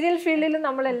രസങ്ങൾ സീരിയൽ ഫീൽഡിൽ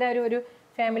നമ്മളെല്ലാവരും ഒരു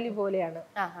ഫാമിലി പോലെയാണ്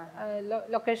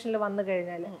ലൊക്കേഷനിൽ വന്നു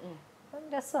കഴിഞ്ഞാൽ.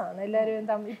 രസമാണ്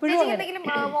എല്ലാവരും.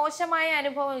 ഇപ്പോഴും മോശമായ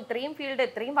അനുഭവം ഇത്രയും ഫീൽഡ്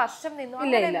ഇത്രയും വർഷം നിന്നു?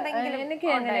 ഇല്ല എനിക്ക്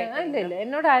അങ്ങനെ ഇല്ല.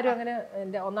 എന്നോട് ആരും അങ്ങനെ.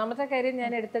 ഒന്നാമത്തെ കാര്യം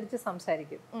ഞാൻ എടുത്തടിച്ച്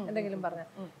സംസാരിക്കും. എന്തെങ്കിലും പറഞ്ഞ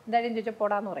എന്തായാലും ചോദിച്ചാൽ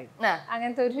പോടാന്ന് പറയും.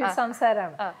 അങ്ങനത്തെ ഒരു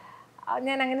സംസാരമാണ്.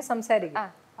 ഞാൻ അങ്ങനെ സംസാരിക്കും.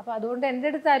 അപ്പൊ അതുകൊണ്ട് എൻ്റെ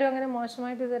അടുത്ത് ആരും അങ്ങനെ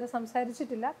മോശമായിട്ട് ഇതുവരെ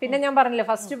സംസാരിച്ചിട്ടില്ല. പിന്നെ ഞാൻ പറഞ്ഞില്ല,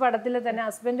 ഫസ്റ്റ് പടത്തിൽ തന്നെ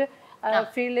ഹസ്ബൻഡ്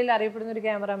ഫീൽഡിൽ അറിയപ്പെടുന്ന ഒരു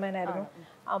ക്യാമറാമാൻ ആയിരുന്നു.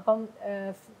 അപ്പം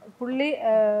പുള്ളി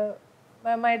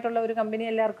മായിട്ടുള്ള ഒരു കമ്പനി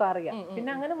എല്ലാവർക്കും അറിയാം. പിന്നെ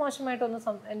അങ്ങനെ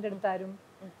മോശമായിട്ടൊന്നും എൻ്റെ അടുത്ത് ആരും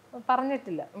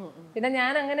പറഞ്ഞിട്ടില്ല. പിന്നെ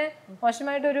ഞാൻ അങ്ങനെ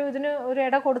മോശമായിട്ട് ഇതിന് ഒരു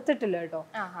ഇട കൊടുത്തിട്ടില്ല കേട്ടോ.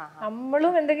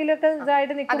 നമ്മളും എന്തെങ്കിലുമൊക്കെ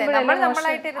ഇതായിട്ട് നിൽക്കുമ്പോഴാണ്.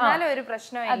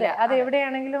 അതെ, അത്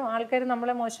എവിടെയാണെങ്കിലും ആൾക്കാർ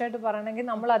നമ്മളെ മോശമായിട്ട് പറയണമെങ്കിൽ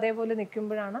നമ്മൾ അതേപോലെ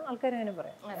നിൽക്കുമ്പോഴാണ് ആൾക്കാർ അങ്ങനെ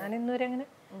പറയാം. ഞാൻ ഇന്നുവരെ അങ്ങനെ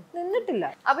നിന്നിട്ടില്ല.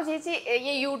 അപ്പൊ ചേച്ചി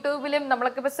ഈ യൂട്യൂബിലും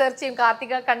നമ്മളൊക്കെ ഇപ്പൊ സെർച്ച് ചെയ്യും,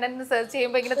 കാർത്തിക കണ്ണൻ സെർച്ച്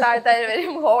ചെയ്യുമ്പോ ഇങ്ങനെ താഴെ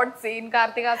വരും hot scene,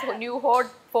 Karthika new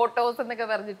hot photos എന്നൊക്കെ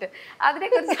പറഞ്ഞിട്ട്. അതിനെ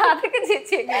കുറിച്ച് അതൊക്കെ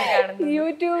ചേച്ചി എങ്ങനെയാണ്?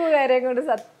 യൂട്യൂബുകാരെ കൊണ്ട്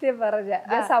സത്യം പറഞ്ഞ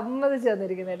ഞാൻ സമ്മതിച്ചു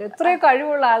തന്നിരിക്കുന്നുണ്ട്. എത്രയോ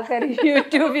കഴിവുള്ള ആൾക്കാർ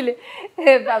യൂട്യൂബില്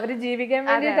അവര് ജീവിക്കാൻ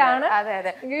വേണ്ടിയിട്ടാണ്.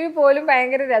 എങ്കിൽ പോലും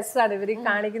ഭയങ്കര രസമാണ് ഇവര്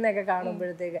കാണിക്കുന്നതൊക്കെ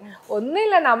കാണുമ്പോഴത്തേക്ക്.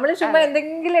 ഒന്നുമില്ല, നമ്മള് ചുമ്മാ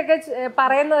എന്തെങ്കിലുമൊക്കെ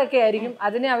പറയുന്നതൊക്കെ ആയിരിക്കും.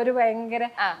 അതിന് അവര് ഭയങ്കര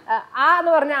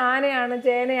എന്ന് പറഞ്ഞ ആനയാണ്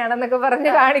ചേനയാണെന്നൊക്കെ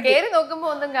പറഞ്ഞ് കാണിക്കും. നോക്കുമ്പോ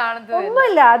ഒന്നും കാണുന്നത്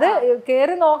ഒന്നുമില്ല. അത്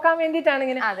കേറി നോക്കാൻ വേണ്ടിയിട്ടാണ്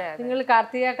ഇങ്ങനെ. നിങ്ങൾ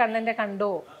കാർത്തിക കണ്ണന്റെ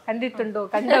കണ്ടിട്ടുണ്ടോ,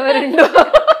 കണ്ടവരുണ്ടോ,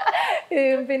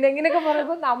 പിന്നെ ഇങ്ങനെയൊക്കെ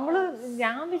പറയുമ്പോ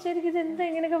ഞാൻ വിചാരിക്കുന്നത് എന്താ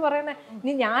ഇങ്ങനെയൊക്കെ പറയുന്നത്.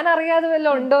 ഇനി ഞാൻ അറിയാതെ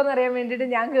വല്ലതും ഉണ്ടോന്ന് അറിയാൻ വേണ്ടിട്ട്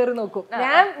ഞാൻ കേറി നോക്കും.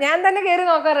 ഞാൻ തന്നെ കേറി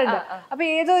നോക്കാറുണ്ട്. അപ്പൊ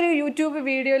ഏതോ ഒരു യൂട്യൂബ്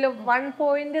വീഡിയോയില്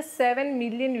 1.7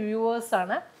 മില്യൺ വ്യൂവേഴ്സ്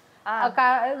ആണ്.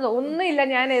 ഒന്നുമില്ല,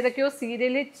 ഞാൻ ഏതൊക്കെയോ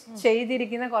സീരിയല്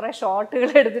ചെയ്തിരിക്കുന്ന കുറെ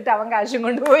ഷോട്ടുകൾ എടുത്തിട്ട് അവൻ കാശും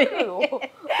കൊണ്ടുപോയി.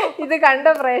 ഇത് കണ്ട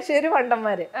പ്രേക്ഷകര്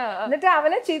പണ്ടന്മാര്. എന്നിട്ട്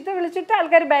അവനെ ചീത്ത വിളിച്ചിട്ട്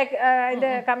ആൾക്കാർ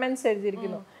അതിന്റെ കമന്റ്സ്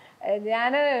എഴുതിയിരിക്കുന്നു.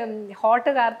 ഞാൻ ഹോട്ട്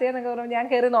കാർത്തിക എന്നൊക്കെ പറയുമ്പോൾ ഞാൻ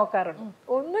കയറി നോക്കാറുണ്ട്.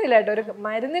 ഒന്നുമില്ല കേട്ടോ, ഒരു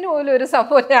മരുന്നിന് പോലും ഒരു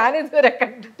സംഭവം ഞാൻ ഇതുവരെ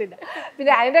കണ്ടിട്ടില്ല.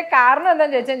 പിന്നെ അതിന്റെ കാരണം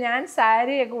എന്താണെന്ന് ചോദിച്ചാൽ, ഞാൻ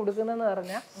സാരിയൊക്കെ ഉടുക്കുന്നതെന്ന്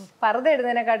പറഞ്ഞാൽ പർദ്ദ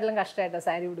ഇടുന്നതിനെക്കാട്ടിലും കഷ്ടമായിട്ടാണ്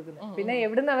സാരി ഉടുക്കുന്നത്. പിന്നെ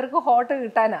എവിടുന്ന് അവർക്ക് ഹോട്ട്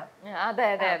കിട്ടാനാ.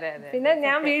 പിന്നെ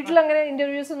ഞാൻ വീട്ടിലങ്ങനെ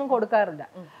ഇന്റർവ്യൂസ് ഒന്നും കൊടുക്കാറില്ല.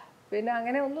 പിന്നെ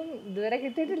അങ്ങനെ ഒന്നും ഇതുവരെ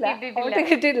കിട്ടിയിട്ടില്ല.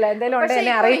 എന്തായാലും ഉണ്ട്,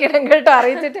 എന്നെ അറിയിക്കണം കേട്ടോ.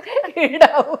 അറിയിച്ചിട്ട്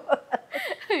ഇടാവൂ.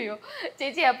 അയ്യോ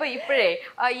ചേച്ചി, അപ്പൊ ഇപ്പോഴേ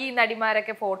ഈ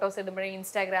നടിമാരൊക്കെ ഫോട്ടോസ് ഇടുമ്പോഴേ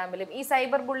ഇൻസ്റ്റാഗ്രാമിലും ഈ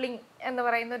സൈബർ ബുള്ളിങ് എന്ന്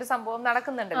പറയുന്ന ഒരു സംഭവം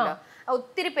നടക്കുന്നുണ്ടല്ലോ.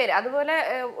 ഒത്തിരി പേര് അതുപോലെ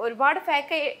ഒരുപാട്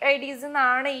ഫേക്ക് ഐഡീസ്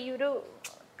എന്നാണ് ഈ ഒരു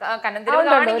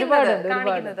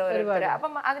കാണിക്കുന്നത് ഓരോരുത്തർ.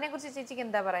 അപ്പം അതിനെ കുറിച്ച് ചേച്ചിക്ക്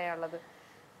എന്താ പറയാനുള്ളത്?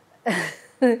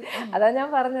 അതാ ഞാൻ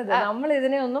പറഞ്ഞത്, നമ്മൾ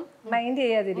ഇതിനെ ഒന്നും മൈൻഡ്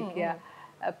ചെയ്യാതിരിക്കുക.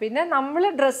 പിന്നെ നമ്മൾ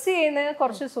ഡ്രസ്സ് ചെയ്യുന്നതിന്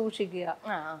കുറച്ച് സൂക്ഷിക്കുക.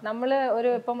 നമ്മൾ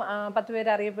ഇപ്പം 10 പേര്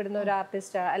അറിയപ്പെടുന്ന ഒരു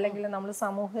ആർട്ടിസ്റ്റ്, അല്ലെങ്കിൽ നമ്മൾ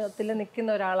സമൂഹത്തിൽ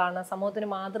നിൽക്കുന്ന ഒരാളാണ്, സമൂഹത്തിന്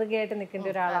മാതൃകയായിട്ട് നിൽക്കേണ്ട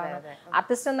ഒരാളാണ്.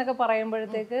 ആർട്ടിസ്റ്റ് എന്നൊക്കെ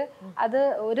പറയുമ്പോഴത്തേക്ക് അത്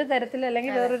ഒരു തരത്തിൽ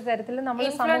അല്ലെങ്കിൽ വേറൊരു തരത്തിൽ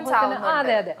നമ്മൾ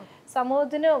സമൂഹത്തിന് അതെ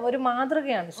സമൂഹത്തിന് ഒരു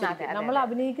മാതൃകയാണ്. ശരിക്കും നമ്മൾ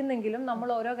അഭിനയിക്കുന്നെങ്കിലും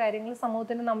നമ്മൾ ഓരോ കാര്യങ്ങളും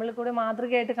സമൂഹത്തിന് നമ്മളിൽ കൂടെ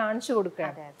മാതൃകയായിട്ട് കാണിച്ചു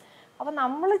കൊടുക്കുകയാണ്. അപ്പൊ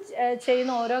നമ്മൾ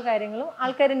ചെയ്യുന്ന ഓരോ കാര്യങ്ങളും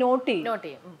ആൾക്കാർ നോട്ട്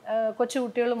ചെയ്യും.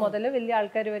 കൊച്ചുകുട്ടികൾ മുതൽ വലിയ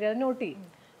ആൾക്കാർ വരെ അത് നോട്ട് ചെയ്യും.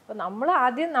 അപ്പൊ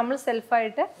നമ്മൾ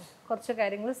സെൽഫായിട്ട് കുറച്ച്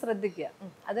കാര്യങ്ങൾ ശ്രദ്ധിക്കുക.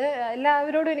 അത്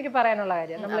എല്ലാവരോടും എനിക്ക് പറയാനുള്ള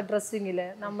കാര്യം. നമ്മൾ ഡ്രസ്സിങ്ങില്,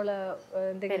 നമ്മൾ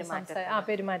എന്തെങ്കിലും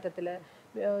പെരുമാറ്റത്തില്,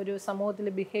 ഒരു സമൂഹത്തിൽ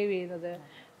ബിഹേവ് ചെയ്യുന്നത്,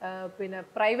 പിന്നെ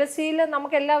പ്രൈവസിയിൽ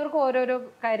നമുക്ക് എല്ലാവർക്കും ഓരോരോ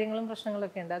കാര്യങ്ങളും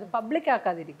പ്രശ്നങ്ങളൊക്കെ ഉണ്ട്. അത് പബ്ലിക്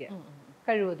ആക്കാതിരിക്കുക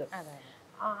കഴിവതും.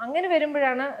 അങ്ങനെ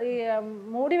വരുമ്പോഴാണ് ഈ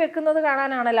മൂടി വെക്കുന്നത്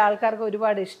കാണാനാണല്ലോ ആൾക്കാർക്ക്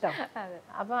ഒരുപാട് ഇഷ്ടം.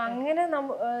 അപ്പൊ അങ്ങനെ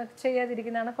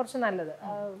ചെയ്യാതിരിക്കുന്നതാണ് കുറച്ച് നല്ലത്.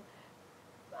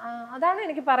 അതാണ്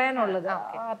എനിക്ക് പറയാനുള്ളത്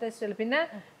ആർട്ടിസ്റ്റുകൾ. പിന്നെ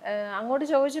അങ്ങോട്ട്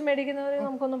ചോദിച്ചു മേടിക്കുന്നവരെ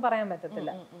നമുക്കൊന്നും പറയാൻ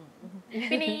പറ്റത്തില്ല.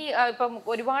 പിന്നെ ഈ ഇപ്പം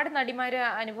ഒരുപാട് നടിമാര്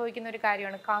അനുഭവിക്കുന്ന ഒരു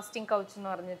കാര്യമാണ് കാസ്റ്റിംഗ് കൗച്ച്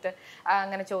എന്ന് പറഞ്ഞിട്ട്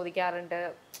അങ്ങനെ ചോദിക്കാറുണ്ട്,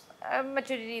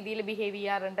 മറ്റൊരു രീതിയിൽ ബിഹേവ്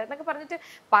ചെയ്യാറുണ്ട് എന്നൊക്കെ പറഞ്ഞിട്ട്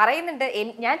പറയുന്നുണ്ട്.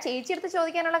 ഞാൻ ചേച്ചി അടുത്ത്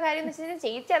ചോദിക്കാനുള്ള കാര്യം എന്ന് വെച്ചാൽ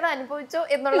ചേച്ചി അത് അനുഭവിച്ചോ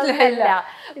എന്നുള്ളതല്ല,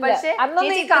 പക്ഷെ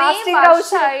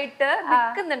ആയിട്ട്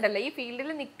നിൽക്കുന്നുണ്ടല്ലോ ഈ ഫീൽഡിൽ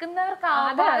നിൽക്കുന്നവർക്ക്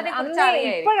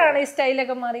ഇപ്പോഴാണ് ഈ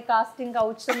സ്റ്റൈലൊക്കെ മാറി കാസ്റ്റിംഗ്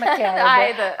കൗച്ച് എന്നൊക്കെ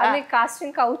ആയത്. അന്ന്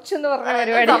കാസ്റ്റിംഗ് കൗച്ച് എന്ന് പറഞ്ഞ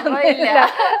പരിപാടി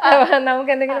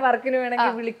നമുക്ക് എന്തെങ്കിലും വർക്കിന്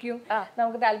വേണമെങ്കിൽ വിളിക്കും,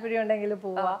 നമുക്ക് താല്പര്യം ഉണ്ടെങ്കിൽ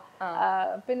പോവാ.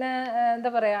 പിന്നെ എന്താ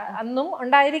പറയാ, അന്നും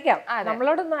ഉണ്ടായിരിക്കാം.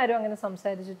 നമ്മളോടൊന്നും ആരും അങ്ങനെ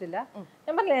സംസാരിച്ചിട്ടില്ല.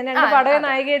 ഞാൻ പറഞ്ഞില്ല, 2 പടവേ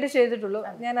നായികയായിട്ട് ചെയ്തിട്ടുള്ളൂ.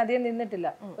 ഞാൻ അധികം നിന്നിട്ടില്ല.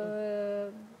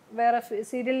 വേറെ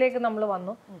സീരിയലിലേക്ക് നമ്മൾ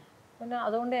വന്നു. പിന്നെ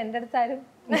അതുകൊണ്ട് എൻ്റെ അടുത്ത് ആരും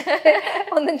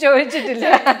ഒന്നും ചോദിച്ചിട്ടില്ല.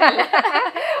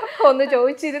 ഒന്ന്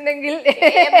ചോദിച്ചിരുന്നെങ്കിൽ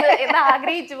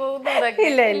ആഗ്രഹിച്ചു പോകുന്നതൊക്കെ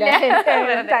ഇല്ല ഇല്ല,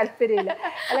 താല്പര്യമില്ല.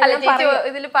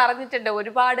 ഇതിൽ പറഞ്ഞിട്ടുണ്ട്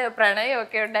ഒരുപാട്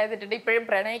പ്രണയമൊക്കെ ഉണ്ടായിട്ടുണ്ട്, ഇപ്പോഴും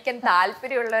പ്രണയിക്കാൻ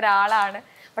താല്പര്യമുള്ള ഒരാളാണ്.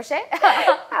 പക്ഷെ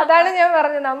അതാണ് ഞാൻ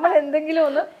പറഞ്ഞത്, നമ്മൾ എന്തെങ്കിലും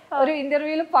ഒന്ന് ഒരു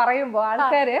ഇന്റർവ്യൂവിൽ പറയുമ്പോൾ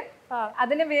ആൾക്കാര്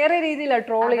അതിനെ വേറെ രീതിയിലാണ്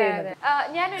ട്രോൾ ചെയ്യുന്നത്.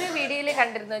 ഞാനൊരു വീഡിയോയിൽ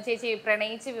കണ്ടിരുന്നു ചേച്ചി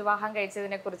പ്രണയിച്ച് വിവാഹം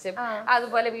കഴിച്ചതിനെ കുറിച്ചും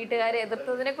അതുപോലെ വീട്ടുകാരെ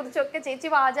എതിർത്തതിനെ കുറിച്ചും ഒക്കെ ചേച്ചി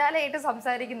വാചാലയായിട്ട്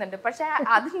സംസാരിക്കുന്നുണ്ട്. പക്ഷെ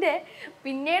അതിന്റെ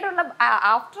പിന്നീടുള്ള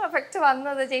ആഫ്റ്റർ എഫക്ട്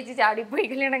വന്നത് ചേച്ചി ചാടിപ്പോയി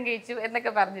കല്യാണം കഴിച്ചു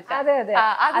എന്നൊക്കെ പറഞ്ഞിട്ട്. അതെ അതെ,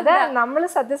 അത് നമ്മൾ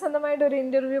സത്യസന്ധമായിട്ട് ഒരു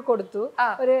ഇന്റർവ്യൂ കൊടുത്തു.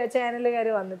 ഒരു ചാനലുകാർ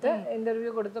വന്നിട്ട്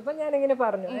ഇന്റർവ്യൂ കൊടുത്തപ്പോൾ ഞാനിങ്ങനെ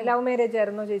പറഞ്ഞു, ലവ് മാരേജ്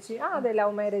ആയിരുന്നോ ചേച്ചി? അതെ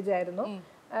ലവ് മാരേജ് ആയിരുന്നു.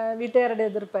 വീട്ടുകാരുടെ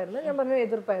എതിർപ്പായിരുന്നു. ഞാൻ പറഞ്ഞു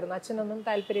എതിർപ്പായിരുന്നു, അച്ഛനൊന്നും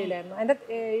താല്പര്യമില്ലായിരുന്നു. എൻ്റെ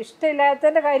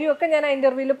ഇഷ്ടമില്ലാത്തതിന്റെ കാര്യമൊക്കെ ഞാൻ ആ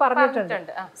ഇന്റർവ്യൂവിൽ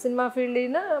പറഞ്ഞിട്ടുണ്ട്. സിനിമ ഫീൽഡിൽ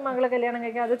നിന്ന് മകളെ കല്യാണം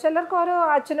കഴിക്കാൻ, അത് ചിലർക്ക് ഓരോ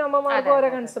അച്ഛനും അമ്മമാർക്കും ഓരോ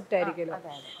കൺസെപ്റ്റ്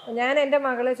ആയിരിക്കുമല്ലോ. ഞാൻ എൻ്റെ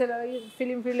മകളെ ചില ഈ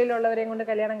ഫിലിം ഫീൽഡിലുള്ളവരെയും കൊണ്ട്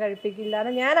കല്യാണം കഴിപ്പിക്കില്ല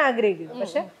എന്ന് ഞാൻ ആഗ്രഹിക്കുന്നു.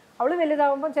 പക്ഷെ അവള്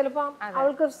വലുതാവുമ്പോൾ ചിലപ്പോൾ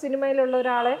അവൾക്ക് സിനിമയിലുള്ള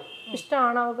ഒരാളെ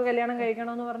ഇഷ്ടമാണ്, അവൾക്ക് കല്യാണം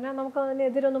കഴിക്കണമെന്ന് പറഞ്ഞാൽ നമുക്ക് അതിന്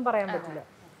എതിരൊന്നും പറയാൻ പറ്റില്ല.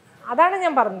 അതാണ്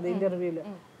ഞാൻ പറഞ്ഞത് ഇന്റർവ്യൂവിൽ.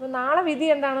 അപ്പൊ നാളെ വിധി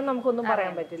എന്താണെന്ന് നമുക്കൊന്നും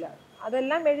പറയാൻ പറ്റില്ല.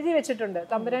 അതെല്ലാം എഴുതി വെച്ചിട്ടുണ്ട്,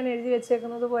 തമ്പുരാൻ എഴുതി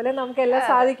വെച്ചേക്കുന്നത് പോലെ നമുക്കെല്ലാം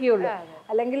സാധിക്കുകയുള്ളൂ.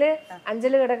 അല്ലെങ്കിൽ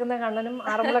അഞ്ചല് കിടക്കുന്ന കണ്ണനും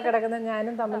ആറന്മുള കിടക്കുന്ന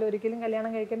ഞാനും തമ്മിൽ ഒരിക്കലും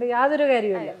കല്യാണം കഴിക്കേണ്ട യാതൊരു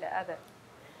കാര്യമില്ല.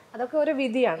 അതൊക്കെ ഒരു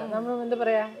വിധിയാണ്. നമ്മൾ എന്താ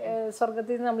പറയാ,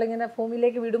 സ്വർഗത്തിൽ നിന്ന് നമ്മളിങ്ങനെ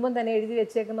ഭൂമിയിലേക്ക് വിടുമ്പോൾ തന്നെ എഴുതി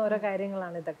വെച്ചേക്കുന്ന ഓരോ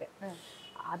കാര്യങ്ങളാണ് ഇതൊക്കെ.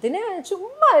 അതിന്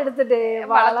ചുമ്മാ എടുത്തിട്ട്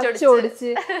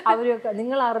വളച്ചൊടിച്ച് അവരൊക്കെ,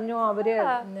 നിങ്ങൾ അറിഞ്ഞോ അവര്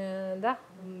എന്താ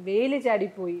വേലി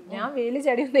ചാടിപ്പോയി? ഞാൻ വേലി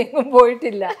ചാടിയൊന്നും എങ്ങും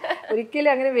പോയിട്ടില്ല,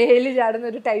 ഒരിക്കലും അങ്ങനെ വേലി ചാടുന്ന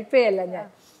ഒരു ടൈപ്പേ അല്ല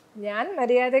ഞാൻ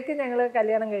മര്യാദയ്ക്ക് ഞങ്ങൾ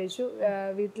കല്യാണം കഴിച്ചു.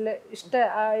 വീട്ടിൽ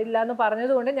ഇല്ലാന്ന്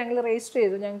പറഞ്ഞതുകൊണ്ട് ഞങ്ങൾ രജിസ്റ്റർ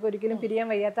ചെയ്തു. ഞങ്ങൾക്ക് ഒരിക്കലും പിരിയാൻ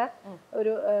വയ്യാത്ത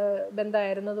ഒരു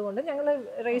ബന്ധമായിരുന്നത് കൊണ്ട് ഞങ്ങൾ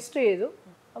രജിസ്റ്റർ ചെയ്തു.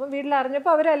 അപ്പം വീട്ടിൽ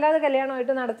അറിഞ്ഞപ്പോൾ അവരല്ലാതെ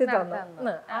കല്യാണമായിട്ട് നടത്തി തന്നു.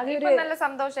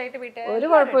 ഒരു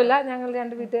കുഴപ്പമില്ല. ഞങ്ങൾ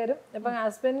രണ്ട് വീട്ടുകാരും, ഇപ്പം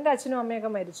ഹസ്ബൻഡിന്റെ അച്ഛനും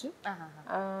അമ്മയൊക്കെ മരിച്ചു,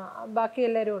 ബാക്കി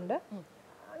എല്ലാവരും ഉണ്ട്.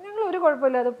 ഞങ്ങൾ ഒരു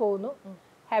കുഴപ്പമില്ലാതെ പോകുന്നു,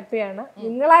 ഹാപ്പിയാണ്.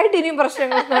 നിങ്ങളായിട്ട് ഇനിയും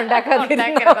പ്രശ്നങ്ങളൊന്നും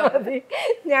ഉണ്ടാക്കാതിരുന്നാൽ മതി,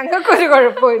 ഞങ്ങൾക്കൊരു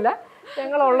കുഴപ്പമില്ല.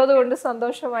 ഞങ്ങളുള്ളത് കൊണ്ട്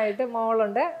സന്തോഷമായിട്ട്,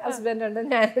 മോളുണ്ട്, ഹസ്ബൻഡ് ഉണ്ട്,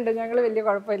 ഞാനുണ്ട്, ഞങ്ങൾ വലിയ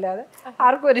കുഴപ്പമില്ലാതെ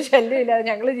ആർക്കും ഒരു ശല്യം ഇല്ലാതെ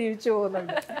ഞങ്ങൾ ജീവിച്ചു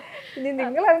പോകുന്നുണ്ട്. ഇനി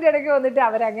നിങ്ങൾ അതിൻ്റെ ഇടയ്ക്ക് വന്നിട്ട്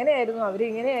അവരങ്ങനെയായിരുന്നു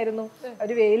അവരിങ്ങനെയായിരുന്നു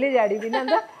അവർ വെയിൽ ചാടി പിന്നെ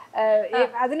എന്താ.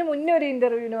 അതിന് മുന്നേ ഒരു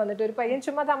ഇന്റർവ്യൂവിന് വന്നിട്ട് ഒരു പയ്യൻ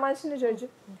ചുമ്മാ തമാശന് ചോദിച്ചു,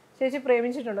 ചേച്ചി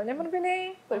പ്രേമിച്ചിട്ടുണ്ടോ? ഞാൻ പറഞ്ഞു പിന്നെ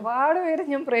ഒരുപാട് പേര്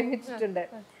ഞാൻ പ്രേമിച്ചിട്ടുണ്ട്.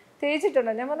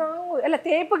 തേച്ചിട്ടുണ്ടോ? ഞാൻ പറഞ്ഞു അല്ല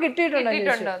തേപ്പ് കിട്ടിയിട്ടുണ്ടോ?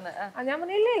 ഞാൻ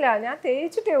പറഞ്ഞു ഇല്ല ഇല്ല ഞാൻ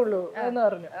തേച്ചിട്ടേ ഉള്ളൂ എന്ന്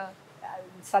പറഞ്ഞു.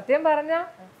 സത്യം പറഞ്ഞ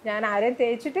ഞാൻ ആരെയും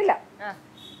തേച്ചിട്ടില്ല,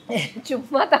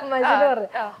 ചുമ്മാ തമാശ പറഞ്ഞു.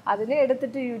 അതിനെ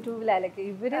എടുത്തിട്ട് യൂട്യൂബിൽ അലക്കി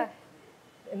ഇവര്.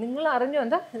 നിങ്ങൾ അറിഞ്ഞോ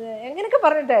എന്താ എങ്ങനെയൊക്കെ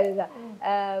പറഞ്ഞിട്ടാ എഴുതാ,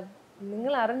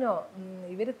 നിങ്ങൾ അറിഞ്ഞോ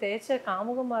ഇവര് തേച്ച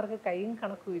കാമുകന്മാർക്ക് കൈയും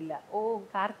കണക്കും ഇല്ല. ഓ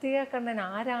കാർത്തിക കണ്ണൻ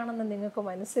ആരാണെന്ന് നിങ്ങൾക്ക്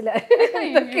മനസ്സിലായി.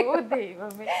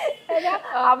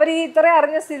 അവര് ഈ ഇത്ര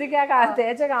അറിഞ്ഞ സ്ഥിതിക്ക് ആ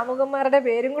തേച്ച കാമുകന്മാരുടെ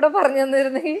പേരും കൂടെ പറഞ്ഞു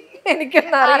തന്നിരുന്നെങ്കിൽ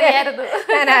എനിക്കൊന്നും അറിയാമായിരുന്നു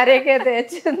ഞാൻ ആരെയൊക്കെയാ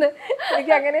തേച്ചെന്ന്.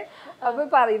 എനിക്കങ്ങനെ അപ്പൊ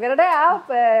ഇവരുടെ ആ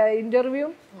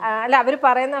ഇന്റർവ്യൂവും അല്ല അവര്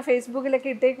പറയുന്ന ഫേസ്ബുക്കിലൊക്കെ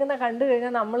ഇട്ടേക്കുന്ന കണ്ടു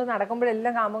കഴിഞ്ഞാൽ നമ്മൾ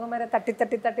നടക്കുമ്പോഴെല്ലാം കാമുകന്മാരെ തട്ടി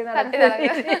തട്ടി തട്ടി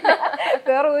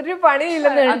വേറെ ഒരു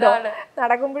പണിയില്ലെന്ന് കണ്ടോ.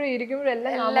 നടക്കുമ്പോഴും ഇരിക്കുമ്പോഴും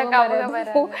എല്ലാം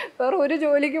കാമുകന്മാരെ, വേറെ ഒരു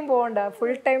ജോലിക്കും പോകണ്ട,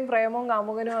 ഫുൾ ടൈം പ്രേമവും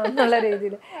കാമുകനും എന്നുള്ള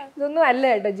രീതിയിൽ. ഇതൊന്നും അല്ല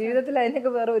കേട്ടോ, ജീവിതത്തിൽ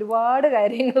അതിനൊക്കെ വേറെ ഒരുപാട്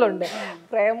കാര്യങ്ങളുണ്ട്.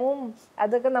 പ്രേമവും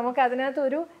അതൊക്കെ നമുക്ക് അതിനകത്ത്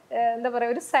ഒരു എന്താ പറയാ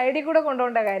ഒരു സൈഡിൽ കൂടെ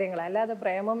കൊണ്ടുപോകേണ്ട കാര്യങ്ങളാണ്. അല്ലാതെ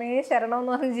പ്രേമമേ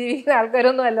ശരണമെന്ന് പറഞ്ഞ് ജീവിക്കുന്ന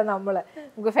ആൾക്കാരൊന്നും അല്ല നമ്മള്.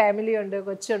 നമുക്ക് ഫാമിലി ഉണ്ട്,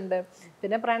 കൊച്ചുണ്ട്,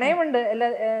 പിന്നെ പ്രണയമുണ്ട്.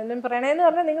 പ്രണയം എന്ന്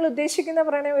പറഞ്ഞാൽ നിങ്ങൾ ഉദ്ദേശിക്കുന്ന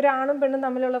പ്രണയം ഒരു ആണും പെണ്ണും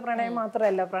തമ്മിലുള്ള പ്രണയം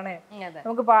മാത്രമല്ല പ്രണയം.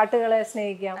 നമുക്ക് പാട്ടുകളെ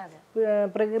സ്നേഹിക്കാം,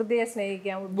 പ്രകൃതിയെ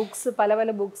സ്നേഹിക്കാം, പല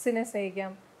പല ബുക്സിനെ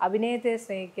സ്നേഹിക്കാം, അഭിനയത്തെ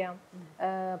സ്നേഹിക്കാം,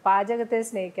 പാചകത്തെ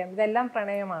സ്നേഹിക്കാം. ഇതെല്ലാം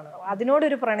പ്രണയമാണ്.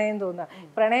 അതിനോടൊരു പ്രണയം തോന്നുക.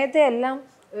 പ്രണയത്തെ എല്ലാം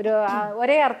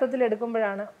ഒരേ അർത്ഥത്തിൽ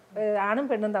എടുക്കുമ്പോഴാണ് ആണും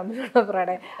പെണ്ണും തമ്മിലുള്ള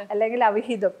പ്രണയം, അല്ലെങ്കിൽ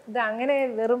അവിഹിതം. ഇത് അങ്ങനെ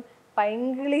വെറും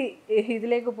പൈങ്കിളി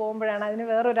ഇതിലേക്ക് പോകുമ്പോഴാണ് അതിന്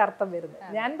വേറൊരു അർത്ഥം വരുന്നത്.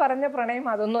 ഞാൻ പറഞ്ഞ പ്രണയം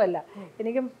അതൊന്നുമല്ല.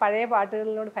 എനിക്ക് പഴയ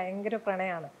പാട്ടുകളിലോട് ഭയങ്കര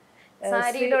പ്രണയമാണ്.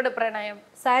 സാരികളോട് പ്രണയം,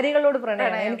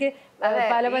 എനിക്ക്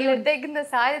പല പല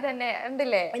സാരി തന്നെ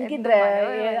ഉണ്ടല്ലേ. എനിക്ക്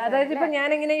അതായത് ഇപ്പൊ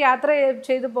ഞാനിങ്ങനെ യാത്ര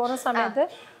ചെയ്ത് പോകുന്ന സമയത്ത്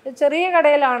ചെറിയ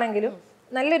കടയിലാണെങ്കിലും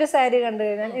നല്ലൊരു സാരി കണ്ടു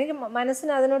കഴിഞ്ഞാൽ എനിക്ക്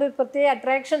മനസ്സിന് അതിനോട് ഒരു പ്രത്യേക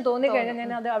അട്രാക്ഷൻ തോന്നിക്കഴിഞ്ഞാൽ ഞാൻ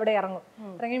അത് അവിടെ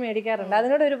ഇറങ്ങി മേടിക്കാറുണ്ട്.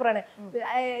 അതിനോട് ഒരു പ്രണയം.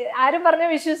 ആരും പറഞ്ഞാൽ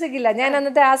വിശ്വസിക്കില്ല. ഞാൻ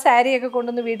എന്നിട്ട് ആ സാരിയൊക്കെ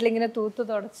കൊണ്ടുവന്ന് വീട്ടിലിങ്ങനെ തൂത്ത്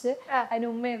തുടച്ച് അതിന്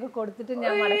ഉമ്മയൊക്കെ കൊടുത്തിട്ട്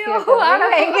ഞാൻ മടക്കി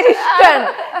ഭയങ്കര ഇഷ്ടമാണ്.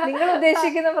 നിങ്ങൾ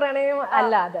ഉദ്ദേശിക്കുന്ന പ്രണയം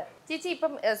അല്ല അത്. ചേച്ചി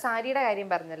ഇപ്പം സാരിയുടെ കാര്യം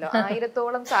പറഞ്ഞല്ലോ,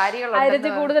 1000-ഓളം സാരികൾ,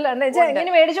 1000 കൂടുതലാണ്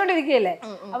ഇങ്ങനെ മേടിച്ചോണ്ടിരിക്കുകയല്ലേ.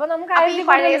 അപ്പൊ നമുക്ക്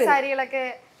പഴയ സാരികളൊക്കെ,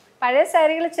 പഴയ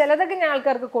സാരികൾ ചിലതൊക്കെ ഞാൻ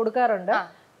ആൾക്കാർക്ക് കൊടുക്കാറുണ്ട്.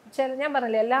 ഞാൻ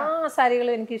പറഞ്ഞില്ലേ എല്ലാ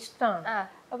സാരികളും എനിക്ക് ഇഷ്ടമാണ്.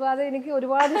 അപ്പൊ അത് എനിക്ക്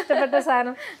ഒരുപാട് ഇഷ്ടപ്പെട്ട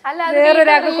സാധനം അല്ല,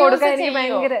 വേറൊരാൾക്ക് കൊടുക്കാൻ എനിക്ക്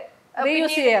ഭയങ്കര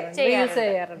റീയൂസ്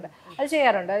ചെയ്യാറുണ്ട്. അത്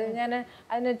ചെയ്യാറുണ്ട്. അത് ഞാൻ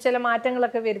അതിന് ചില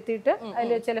മാറ്റങ്ങളൊക്കെ വരുത്തിയിട്ട്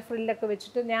അതിൽ ചില ഫ്രില്ലൊക്കെ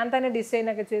വെച്ചിട്ട് ഞാൻ തന്നെ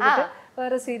ഡിസൈനൊക്കെ ചെയ്തിട്ട്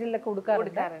വേറെ സീരിയലൊക്കെ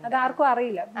കൊടുക്കാറുണ്ട്. അത് ആർക്കും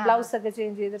അറിയില്ല. ബ്ലൗസ് ഒക്കെ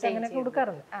ചേഞ്ച് ചെയ്തിട്ട് അങ്ങനെ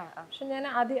കൊടുക്കാറുണ്ട്. പക്ഷെ ഞാൻ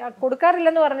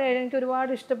കൊടുക്കാറില്ലെന്ന് പറഞ്ഞു കഴിഞ്ഞാൽ എനിക്ക്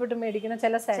ഒരുപാട് ഇഷ്ടപ്പെട്ട് മേടിക്കുന്ന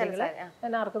ചില സാരികൾ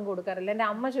ഞാൻ ആർക്കും കൊടുക്കാറില്ല. എന്റെ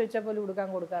അമ്മ ചോദിച്ചാൽ പോലും കൊടുക്കാൻ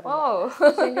കൊടുക്കാറില്ല.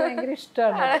 എനിക്ക് ഭയങ്കര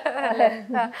ഇഷ്ടമാണ്.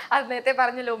 നേരത്തെ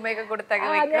പറഞ്ഞല്ലോ ഉമ്മയൊക്കെ കൊടുത്തൊക്കെ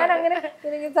ഞാൻ അങ്ങനെ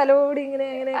എനിക്ക് തലോടി ഇങ്ങനെ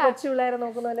ഇങ്ങനെ കൊച്ചു പിള്ളേരെ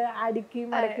നോക്കുന്ന പോലെ അടുക്കി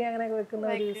മടക്കി അങ്ങനെ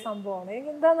വെക്കുന്ന ഒരു സംഭവമാണ്.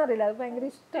 എനിക്ക് എന്താണെന്നറിയില്ല, അത് ഭയങ്കര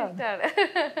ഇഷ്ടമാണ്.